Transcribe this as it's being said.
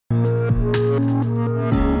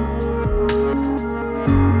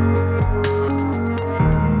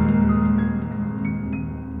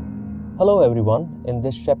Hello everyone, in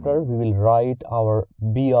this chapter we will write our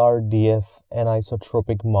BRDF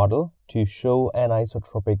anisotropic model to show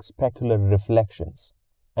anisotropic specular reflections.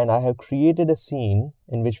 And I have created a scene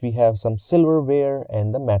in which we have some silverware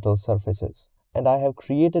and the metal surfaces. And I have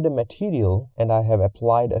created a material and I have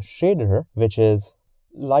applied a shader which is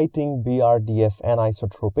lighting BRDF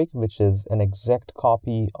anisotropic, which is an exact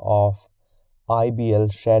copy of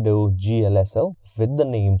IBL shadow GLSL with the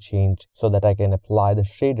name changed so that I can apply the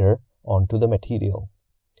shader onto the material.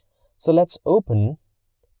 So let's open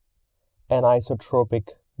anisotropic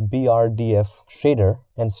BRDF shader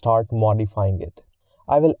and start modifying it.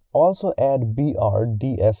 I will also add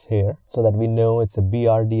BRDF here so that we know it's a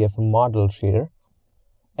BRDF model shader.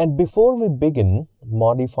 And before we begin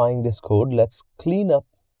modifying this code, let's clean up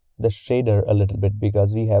the shader a little bit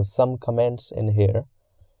because we have some comments in here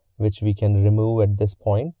which we can remove at this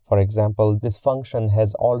point. For example, this function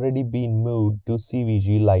has already been moved to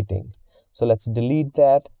CVG lighting. So let's delete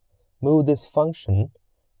that, move this function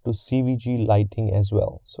to CVG lighting as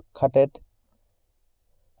well. So cut it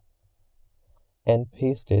and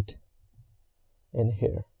paste it in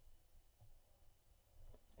here.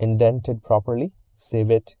 Indent it properly,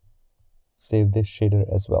 save it, save this shader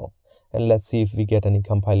as well. And let's see if we get any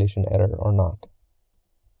compilation error or not.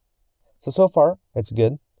 So far it's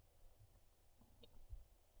good.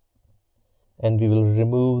 And we will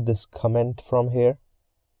remove this comment from here.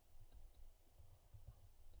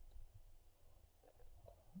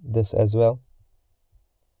 This as well.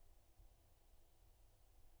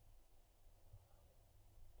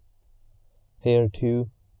 Here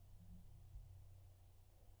too.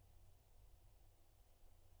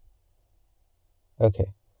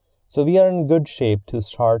 Okay. So we are in good shape to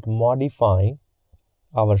start modifying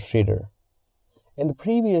our shader. In the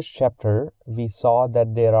previous chapter, we saw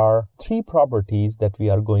that there are three properties that we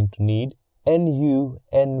are going to need: NU,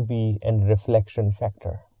 NV, and reflection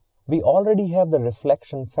factor. We already have the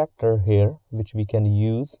reflection factor here, which we can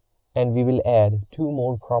use, and we will add two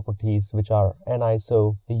more properties, which are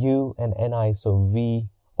NISO U and NISO V,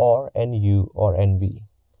 or NU or NV.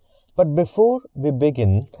 But before we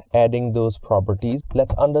begin adding those properties,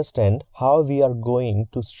 let's understand how we are going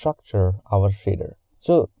to structure our shader.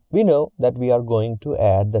 So we know that we are going to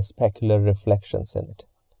add the specular reflections in it.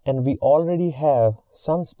 And we already have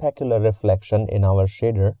some specular reflection in our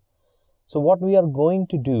shader. So what we are going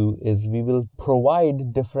to do is we will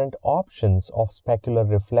provide different options of specular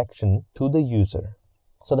reflection to the user.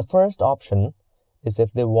 So the first option is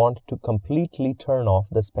if they want to completely turn off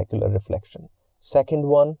the specular reflection. Second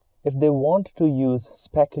one, if they want to use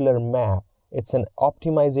specular map, it's an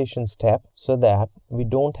optimization step so that we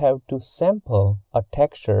don't have to sample a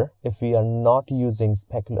texture if we are not using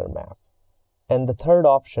specular map. And the third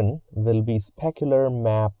option will be specular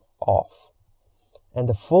map off. And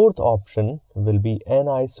the fourth option will be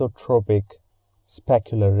anisotropic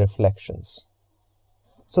specular reflections.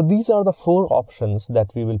 So these are the four options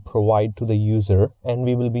that we will provide to the user, and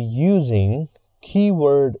we will be using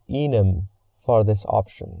keyword enum for this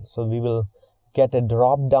option. So we will get a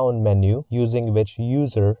drop-down menu using which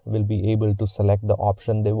user will be able to select the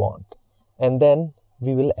option they want. And then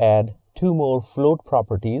we will add two more float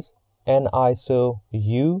properties, NISO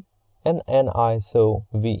U and NISO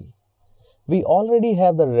V. We already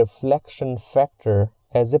have the reflection factor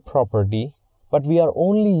as a property, but we are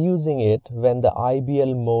only using it when the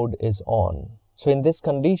IBL mode is on. So in this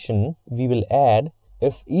condition, we will add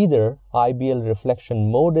if either IBL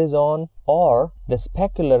reflection mode is on or the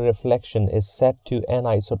specular reflection is set to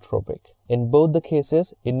anisotropic. In both the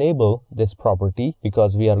cases, enable this property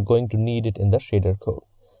because we are going to need it in the shader code.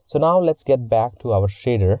 So now let's get back to our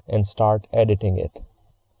shader and start editing it.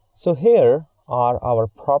 So here are our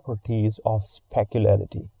properties of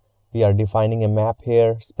specularity. We are defining a map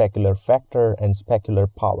here, specular factor and specular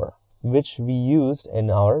power, which we used in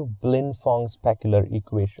our Blin-Phong specular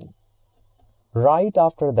equation. Right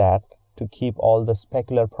after that, to keep all the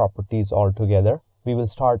specular properties all together, we will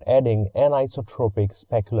start adding anisotropic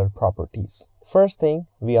specular properties. First thing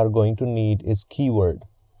we are going to need is keyword.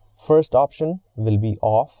 First option will be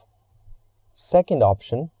off. Second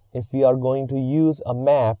option, if we are going to use a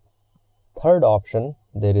map. Third option,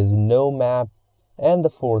 there is no map. And the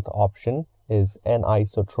fourth option is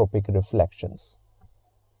anisotropic reflections.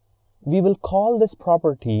 We will call this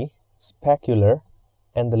property specular,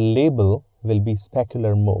 and the label will be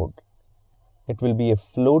specular mode. It will be a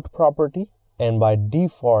float property, and by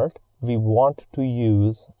default we want to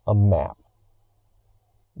use a map.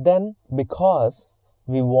 Then, because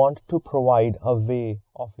we want to provide a way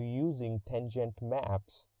of using tangent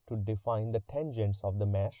maps to define the tangents of the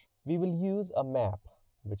mesh, we will use a map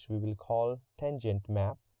which we will call tangent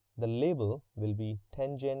map. the label will be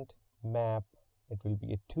tangent map. It will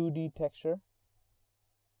be a 2D texture.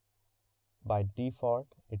 By default,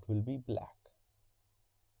 it will be black.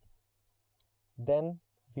 Then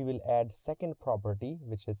we will add second property,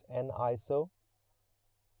 which is NISO.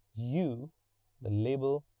 The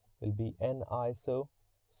label will be NISO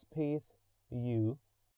space U